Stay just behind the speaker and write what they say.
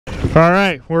All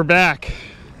right, we're back.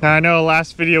 Now, I know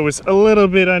last video was a little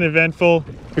bit uneventful.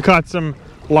 We caught some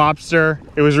lobster.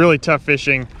 It was really tough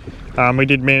fishing. We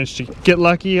did manage to get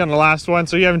lucky on the last one,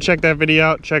 so if you haven't checked that video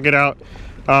out, check it out.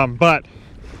 But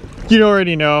you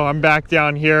already know I'm back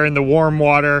down here in the warm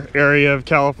water area of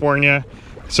California.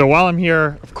 So while I'm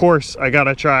here, of course, I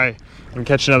gotta try and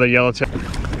catch another yellowtail.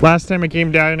 Last time I came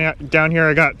down here,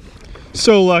 I got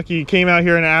so lucky. Came out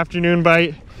here in an afternoon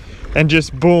bite and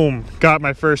just boom, got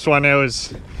my first one. It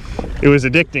was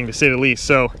addicting, to say the least.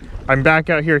 So I'm back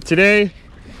out here today.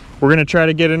 We're gonna try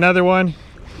to get another one.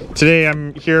 Today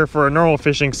I'm here for a normal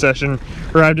fishing session.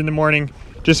 Arrived in the morning,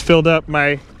 just filled up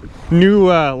my new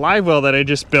live well that I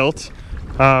just built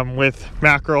with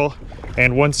mackerel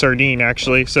and one sardine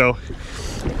actually. So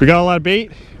we got a lot of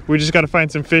bait. We just got to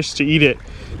find some fish to eat it.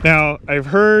 Now I've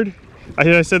heard,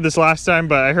 I said this last time,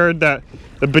 but I heard that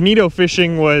the bonito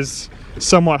fishing was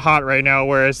somewhat hot right now,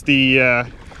 whereas the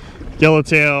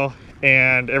yellowtail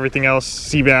and everything else,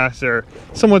 sea bass, are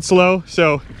somewhat slow.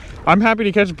 So I'm happy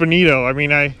to catch bonito. I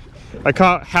mean, I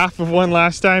caught half of one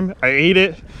last time. I ate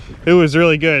it. It was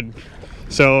really good.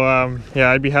 So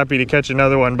yeah, I'd be happy to catch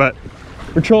another one. But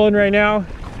we're trolling right now.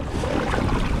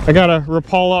 I got a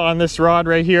Rapala on this rod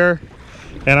right here,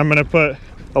 and I'm gonna put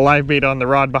a live bait on the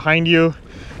rod behind you,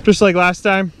 just like last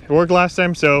time. It worked last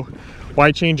time, so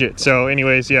why change it? So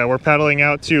anyways, yeah, we're paddling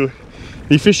out to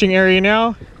the fishing area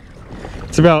now.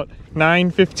 It's about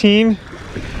 9:15.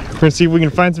 We're gonna see if we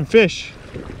can find some fish.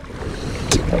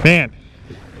 Man,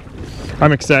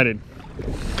 I'm excited.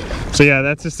 So yeah,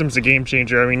 that system's a game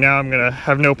changer. I mean, now I'm gonna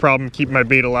have no problem keeping my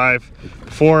bait alive.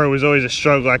 Before, it was always a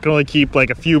struggle. I could only keep like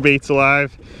a few baits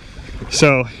alive.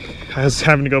 So I was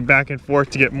having to go back and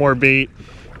forth to get more bait.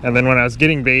 And then when I was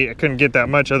getting bait, I couldn't get that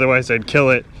much, otherwise I'd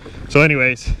kill it. So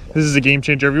anyways, this is a game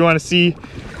changer. If you want to see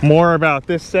more about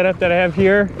this setup that I have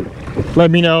here,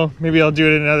 let me know. Maybe I'll do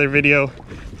it in another video.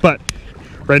 But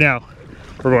right now,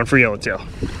 we're going for yellowtail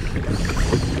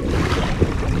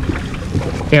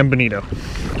and bonito.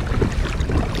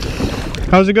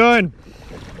 How's it going?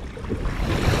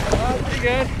 Pretty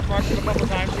good. Marked it a couple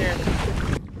times here.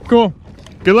 Cool.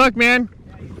 Good luck, man.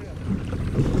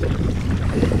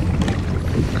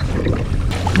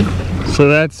 So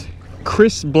that's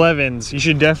Chris Blevins. You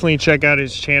should definitely check out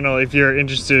his channel if you're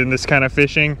interested in this kind of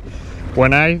fishing.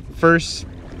 When I first,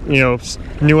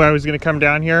 knew I was gonna come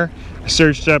down here, I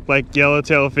searched up like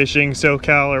yellowtail fishing,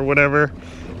 SoCal or whatever,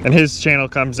 and his channel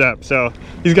comes up. So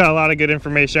he's got a lot of good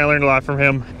information. I learned a lot from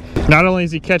him. Not only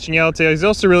is he catching yellowtail, he's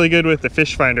also really good with the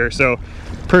fish finder. So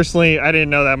personally, I didn't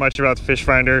know that much about the fish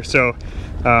finder, so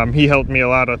he helped me a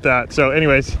lot with that. So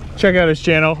anyways, check out his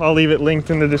channel. I'll leave it linked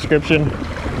in the description.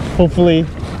 Hopefully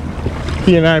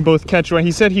he and I both catch one.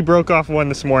 He said he broke off one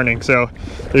this morning, so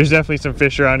there's definitely some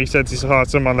fish around. He said he saw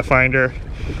some on the finder.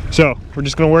 So we're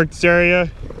just gonna work this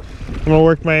area. I'm gonna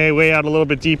work my way out a little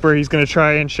bit deeper. He's gonna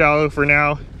try in shallow for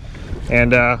now,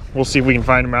 and we'll see if we can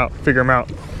find him out, figure him out.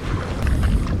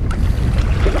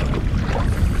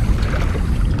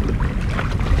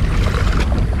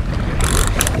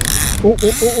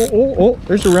 Oh,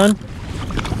 there's a run.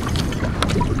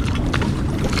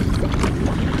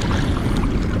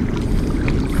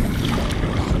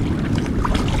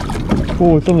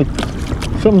 Oh,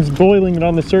 something's boiling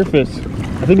on the surface.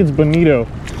 I think it's bonito.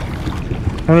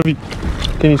 I don't know if you,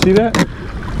 can you see that?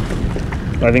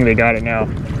 I think they got it now.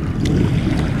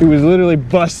 It was literally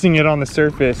busting it on the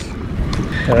surface.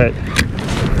 All right.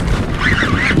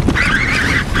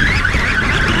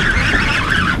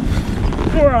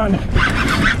 We're on.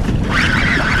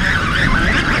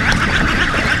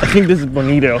 I think this is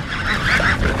bonito,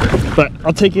 but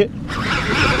I'll take it.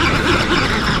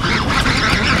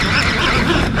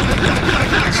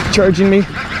 It's charging me,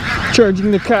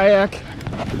 charging the kayak.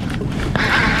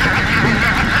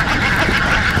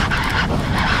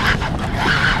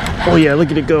 Oh yeah,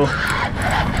 look at it go.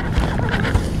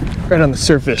 Right on the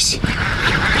surface.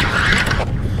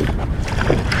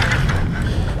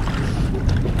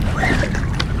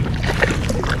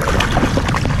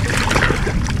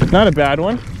 Not a bad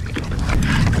one.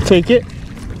 Take it.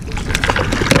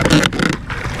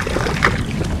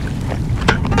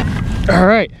 All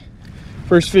right,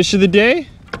 first fish of the day.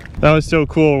 That was so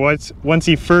cool. Once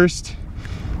he first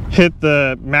hit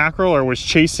the mackerel or was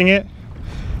chasing it,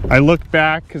 I looked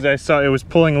back because I saw it was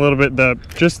pulling a little bit.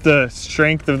 Just the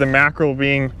strength of the mackerel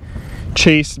being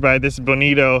chased by this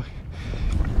bonito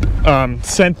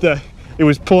it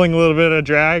was pulling a little bit of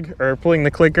drag, or pulling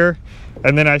the clicker.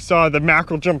 And then I saw the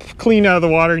mackerel jump clean out of the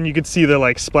water, and you could see the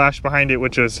like splash behind it,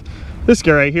 which was this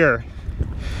guy right here.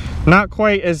 Not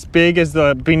quite as big as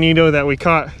the bonito that we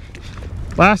caught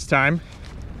last time,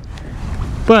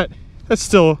 but that's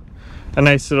still a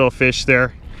nice little fish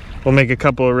there. We'll make a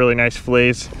couple of really nice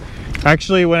fillets.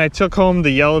 Actually, when I took home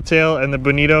the yellowtail and the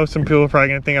bonito, some people are probably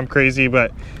gonna think I'm crazy,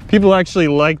 but people actually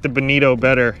like the bonito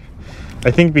better.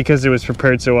 I think because it was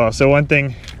prepared so well. So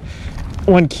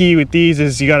one key with these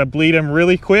is you gotta bleed them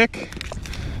really quick,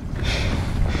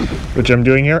 which I'm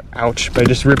doing here, ouch, by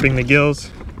just ripping the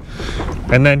gills,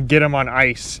 and then get them on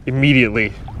ice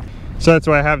immediately. So that's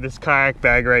why I have this kayak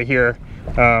bag right here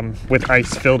with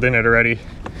ice filled in it already.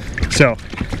 So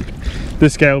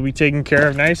this guy will be taken care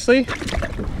of nicely,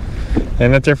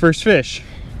 and that's our first fish.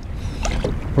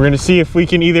 We're gonna see if we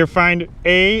can either find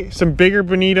A, some bigger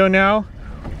bonito now,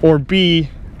 or B,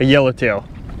 a yellowtail.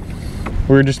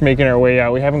 We're just making our way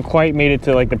out. We haven't quite made it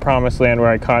to like the promised land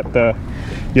where I caught the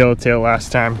yellowtail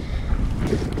last time.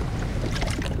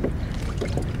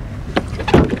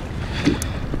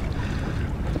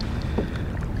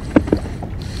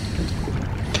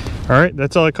 All right,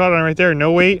 that's all I caught on right there.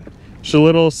 No weight, just a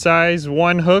little size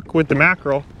 1 hook with the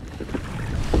mackerel.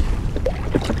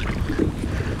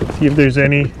 See if there's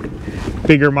any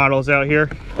bigger models out here.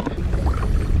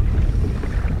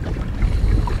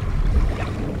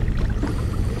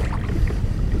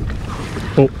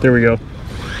 Oh, there we go.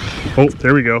 Oh,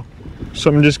 there we go.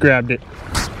 Something just grabbed it.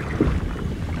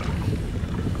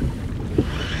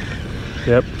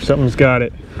 Yep, something's got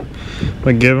it.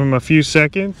 I'll give him a few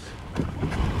seconds.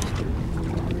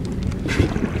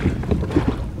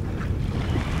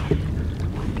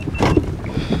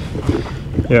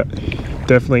 Yeah,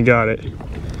 definitely got it.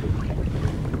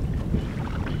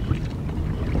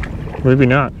 Maybe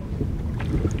not.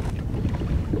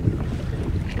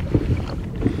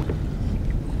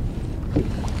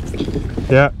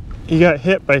 Yeah, he got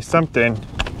hit by something.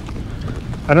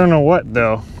 I don't know what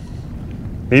though.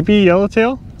 Maybe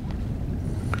yellowtail?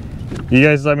 You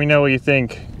guys let me know what you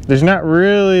think. There's not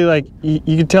really like, you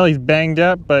can tell he's banged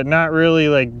up, but not really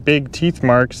like big teeth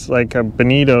marks like a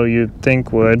bonito you'd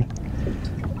think would.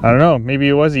 I don't know, maybe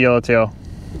it was a yellowtail.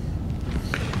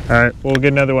 All right, we'll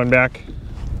get another one back.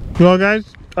 Well guys,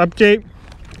 update,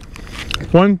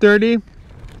 1:30.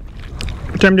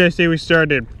 What time did I say we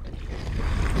started?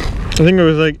 I think it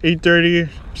was like 8:30,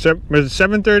 was it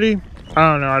 7:30?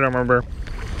 I don't know, I don't remember.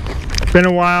 It's been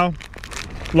a while,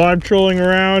 live trolling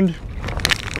around,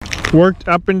 worked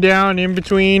up and down in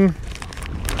between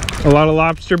a lot of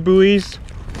lobster buoys.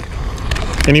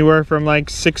 Anywhere from like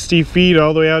 60 feet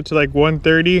all the way out to like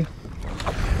 130.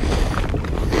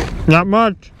 Not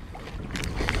much.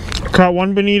 Caught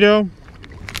 1 bonito.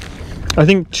 I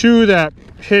think 2 that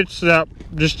hits that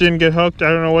just didn't get hooked. I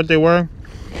don't know what they were.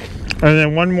 And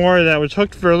then 1 more that was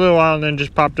hooked for a little while and then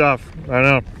just popped off. I don't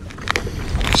know.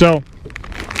 So,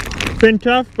 been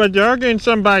tough, but there are getting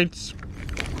some bites.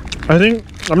 I'm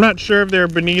not sure if they're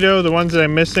bonito. The ones that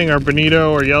I'm missing are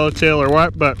bonito or yellowtail or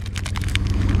what, but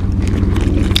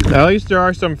at least there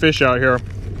are some fish out here.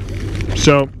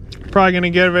 So probably gonna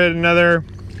give it another,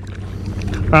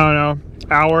 I don't know,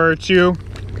 hour or 2.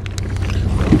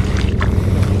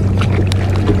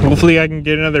 Hopefully I can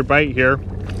get another bite here.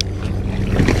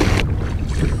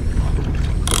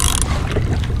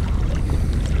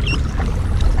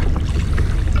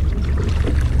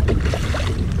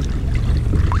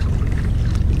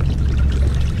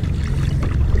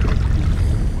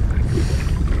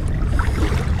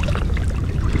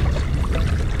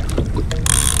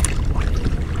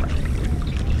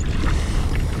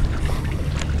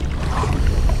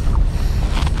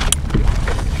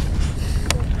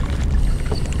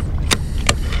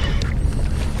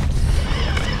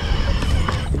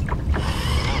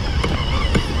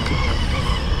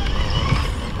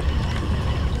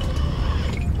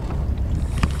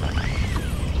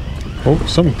 Oh,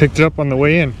 something picked it up on the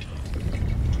way in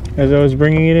as I was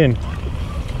bringing it in.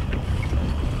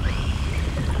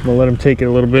 We'll let him take it a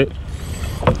little bit.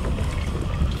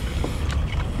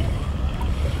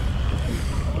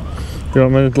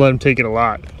 I'm going to let him take it a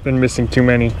lot. Been missing too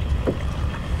many.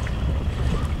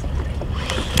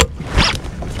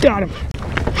 Got him.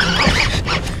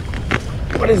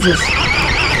 What is this?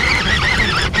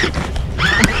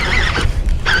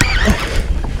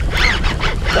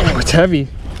 Oh, it's heavy.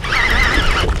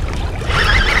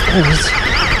 Oh,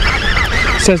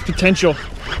 this has potential.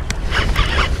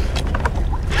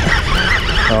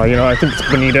 Oh, you know, I think it's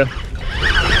bonito.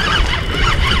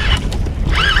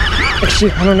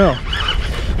 Actually, I don't know.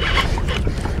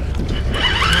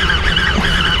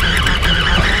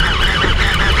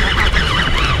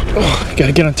 Oh,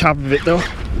 gotta get on top of it though.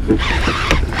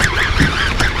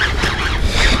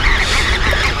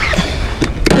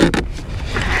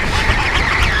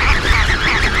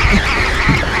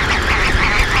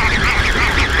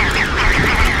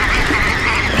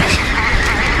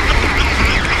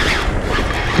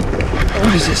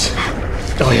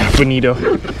 Oh yeah, bonito.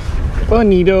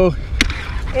 Bonito.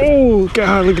 Oh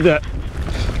God, look at that.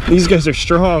 These guys are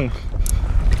strong.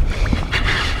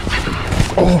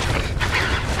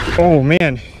 Oh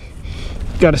man,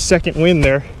 got a second wind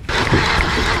there.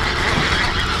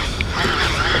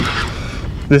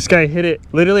 This guy hit it.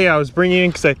 Literally, I was bringing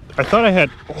in because I thought I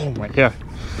had, oh my, yeah.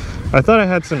 I thought I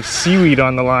had some seaweed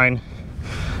on the line.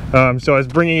 So I was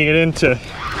bringing it in to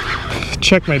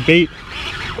check my bait.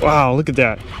 Wow, look at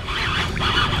that.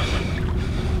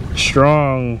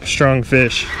 Strong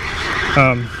fish.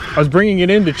 I was bringing it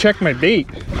in to check my bait.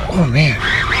 Oh man.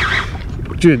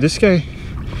 Dude, this guy,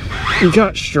 he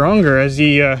got stronger as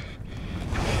he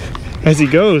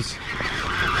goes.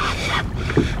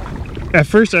 At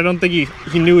first, I don't think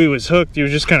he knew he was hooked. He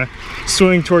was just kind of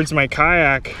swimming towards my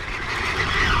kayak.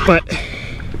 But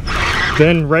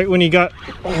then right when he got,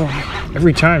 oh,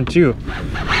 every time too.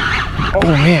 Oh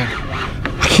man,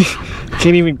 I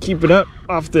can't even keep it up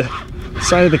off the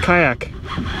side of the kayak.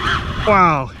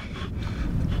 Wow,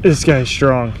 this guy's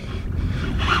strong.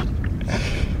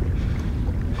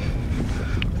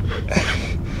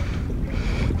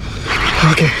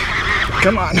 Okay,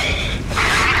 come on.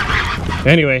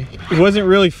 Anyway, he wasn't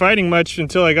really fighting much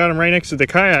until I got him right next to the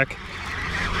kayak.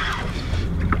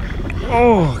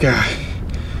 Oh God.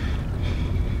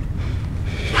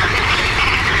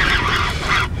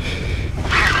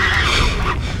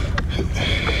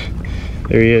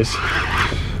 There he is.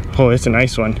 Oh, it's a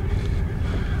nice one.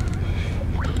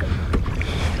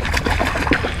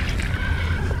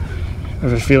 I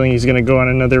have a feeling he's gonna go on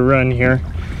another run here.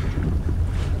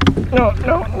 No,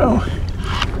 no, no.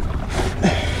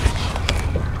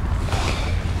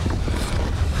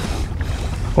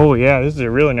 Oh yeah, this is a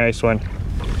really nice one.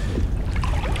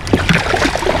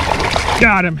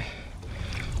 Got him.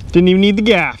 Didn't even need the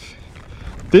gaff.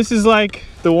 This is like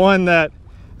the one that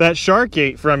shark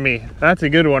ate from me. That's a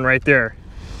good one right there.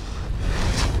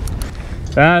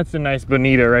 That's a nice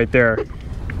bonito right there.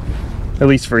 At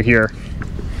least for here.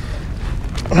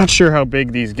 I'm not sure how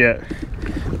big these get.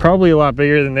 Probably a lot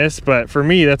bigger than this, but for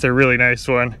me, that's a really nice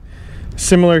one.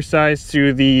 Similar size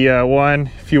to the one,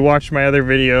 if you watch my other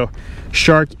video,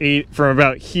 shark ate from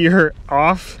about here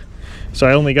off. So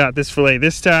I only got this fillet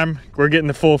this time. We're getting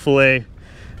the full fillet.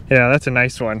 Yeah, that's a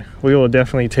nice one. We will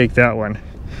definitely take that one.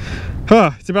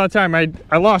 Huh, it's about time.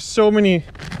 I lost so many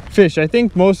fish. I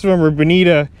think most of them were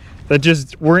bonita that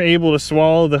just weren't able to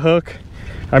swallow the hook.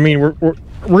 I mean,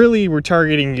 we're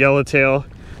targeting yellowtail,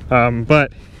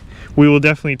 but we will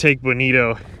definitely take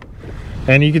bonito.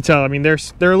 And you can tell, I mean, they're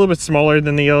a little bit smaller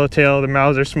than the yellowtail. The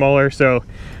mouths are smaller, so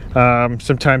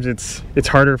sometimes it's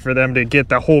harder for them to get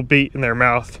the whole bait in their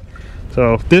mouth.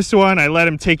 So this one, I let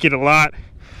him take it a lot.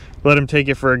 Let him take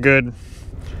it for a good,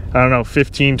 I don't know,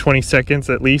 15-20 seconds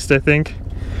at least, I think.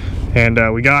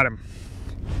 And we got him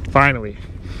finally.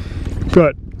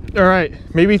 But all right,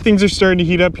 maybe things are starting to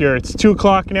heat up here. It's 2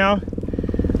 o'clock now.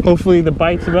 Hopefully the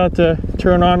bite's about to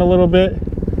turn on a little bit.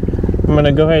 I'm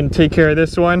gonna go ahead and take care of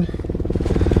this one,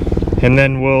 and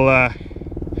then we'll what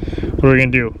are we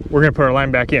gonna do? We're gonna put our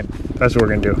line back in. That's what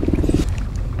we're gonna do.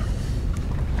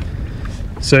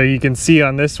 So you can see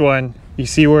on this one, you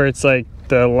see where it's like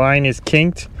the line is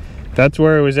kinked. That's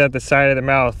where it was at the side of the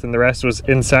mouth, and the rest was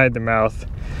inside the mouth.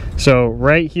 So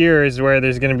right here is where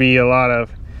there's going to be a lot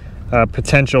of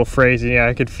potential frays. Yeah,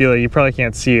 I could feel it. You probably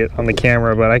can't see it on the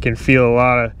camera, but I can feel a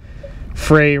lot of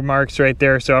fray marks right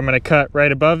there. So I'm going to cut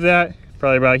right above that,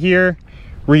 probably about here,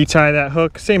 retie that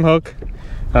hook, same hook,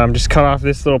 just cut off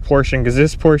this little portion because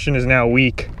this portion is now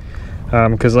weak.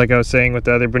 Because like I was saying with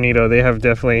the other bonito, they have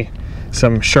definitely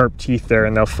some sharp teeth there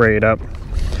and they'll fray it up.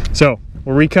 So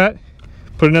we'll recut,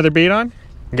 put another bait on,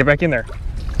 and get back in there.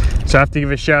 So I have to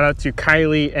give a shout out to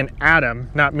Kylie and Adam,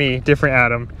 not me, different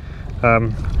Adam.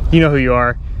 You know who you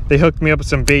are. They hooked me up with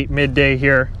some bait midday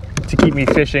here to keep me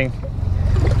fishing,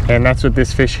 and that's what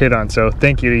this fish hit on. So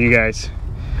thank you to you guys.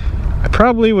 I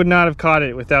probably would not have caught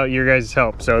it without your guys'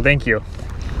 help, so thank you.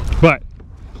 But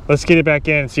let's get it back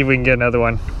in and see if we can get another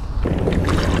one.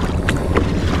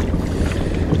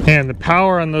 Man, the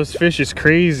power on those fish is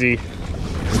crazy.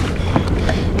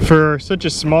 For such a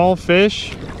small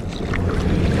fish,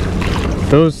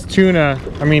 those tuna,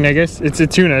 I mean, I guess it's a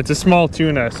tuna, it's a small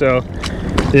tuna, so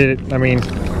I mean,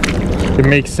 it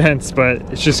makes sense, but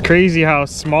it's just crazy how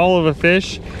small of a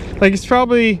fish, like it's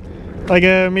probably like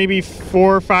a maybe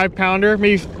 4 or 5 pounder,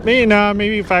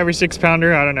 maybe 5 or 6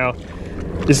 pounder, I don't know.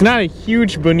 It's not a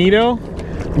huge bonito,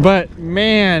 but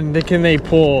man, can they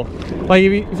pull. Like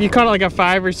if you caught like a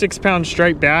 5 or 6 pound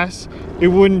striped bass, it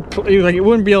wouldn't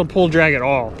be able to pull drag at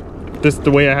all. This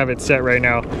the way I have it set right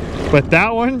now. But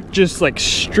that one, just like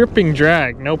stripping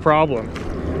drag, no problem.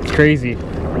 It's crazy.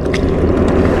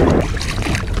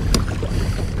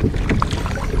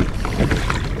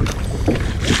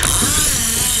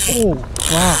 Oh,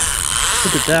 wow.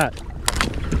 Look at that.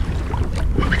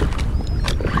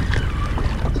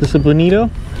 Is this a bonito?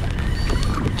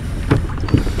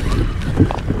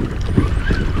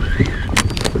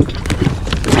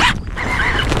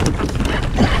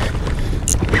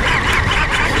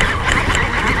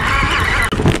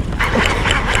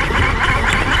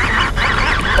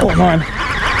 Oh, come on.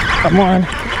 Come on.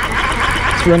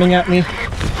 It's running at me.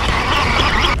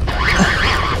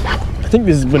 I think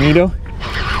this is bonito.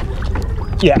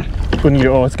 Yeah,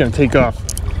 bonito. Oh, it's gonna take off.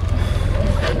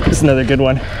 This is another good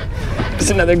one. This is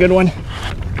another good one.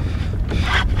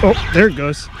 Oh, there it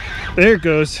goes. There it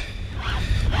goes.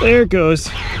 There it goes.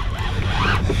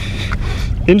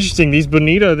 Interesting. These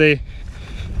bonito, they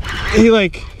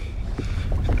like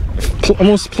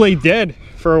almost play dead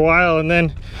for a while, and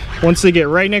then once they get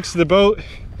right next to the boat,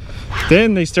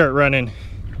 then they start running.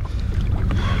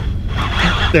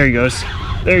 There he goes.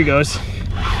 There he goes.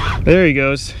 There he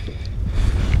goes.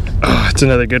 Oh, it's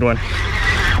another good one.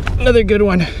 Another good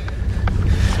one.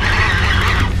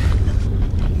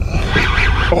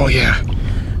 Oh yeah.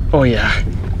 Oh yeah.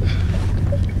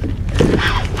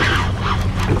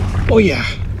 Oh yeah.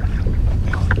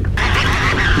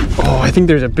 Oh, I think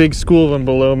there's a big school of them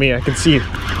below me. I can see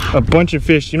a bunch of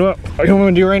fish. You know what I'm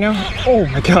gonna do right now? Oh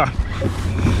my god.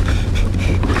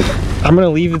 I'm gonna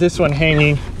leave this one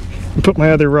hanging and put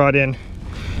my other rod in.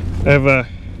 I have a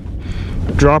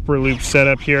dropper loop set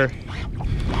up here.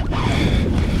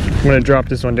 I'm gonna drop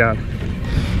this one down.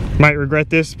 Might regret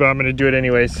this, but I'm gonna do it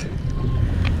anyways.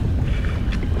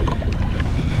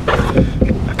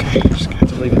 Okay, just gonna have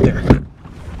to leave it there.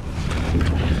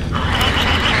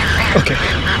 Okay.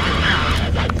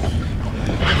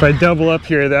 If I double up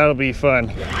here, that'll be fun.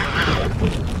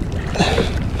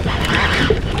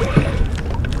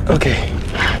 Okay.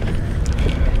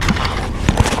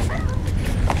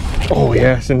 Oh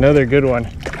yes, another good one.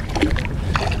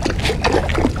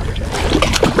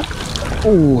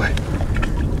 Ooh.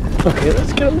 Okay,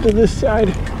 let's get over to this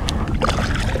side.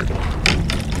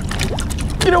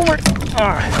 Get over.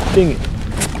 Ah, dang it.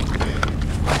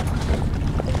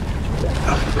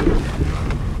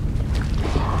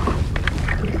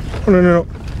 Oh, no, no, no.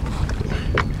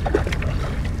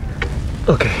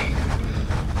 Okay.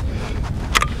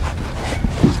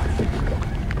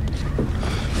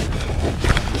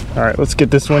 All right, let's get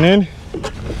this one in.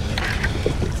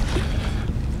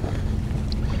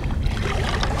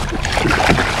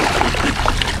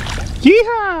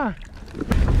 Yeehaw!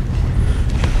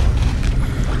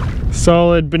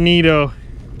 Solid bonito.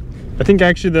 I think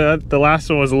actually the last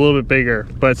one was a little bit bigger,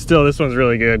 but still this one's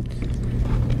really good.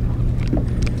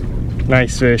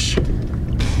 Nice fish.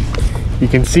 You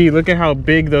can see, look at how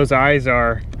big those eyes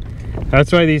are.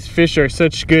 That's why these fish are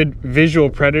such good visual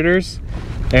predators.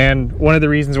 And one of the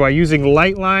reasons why using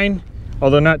light line,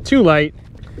 although not too light,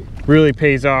 really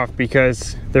pays off,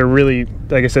 because they're really,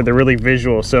 like I said, they're really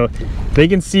visual. So they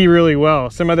can see really well.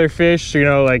 Some other fish, you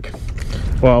know, like,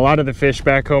 well, a lot of the fish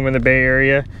back home in the Bay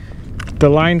Area, the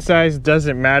line size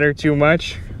doesn't matter too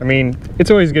much. I mean, it's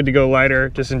always good to go lighter,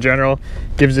 just in general.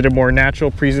 Gives it a more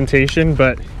natural presentation,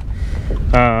 but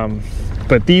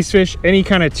these fish, any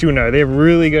kind of tuna, they have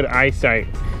really good eyesight.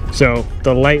 So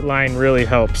the light line really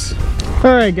helps.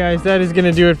 All right, guys, that is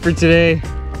gonna do it for today.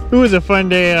 It was a fun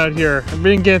day out here. I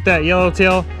didn't get that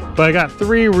yellowtail, but I got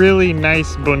 3 really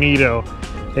nice bonito.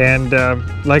 And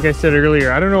like I said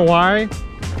earlier, I don't know why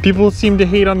people seem to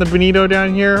hate on the bonito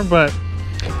down here, but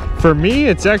for me,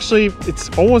 it's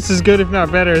almost as good, if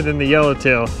not better, than the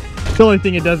yellowtail. The only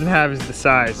thing it doesn't have is the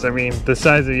size. I mean, the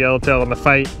size of the yellowtail in the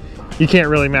fight, you can't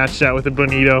really match that with a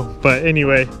bonito. But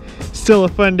anyway, still a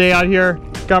fun day out here.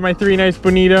 Got my 3 nice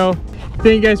bonito.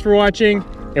 Thank you guys for watching,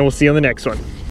 and we'll see you on the next one.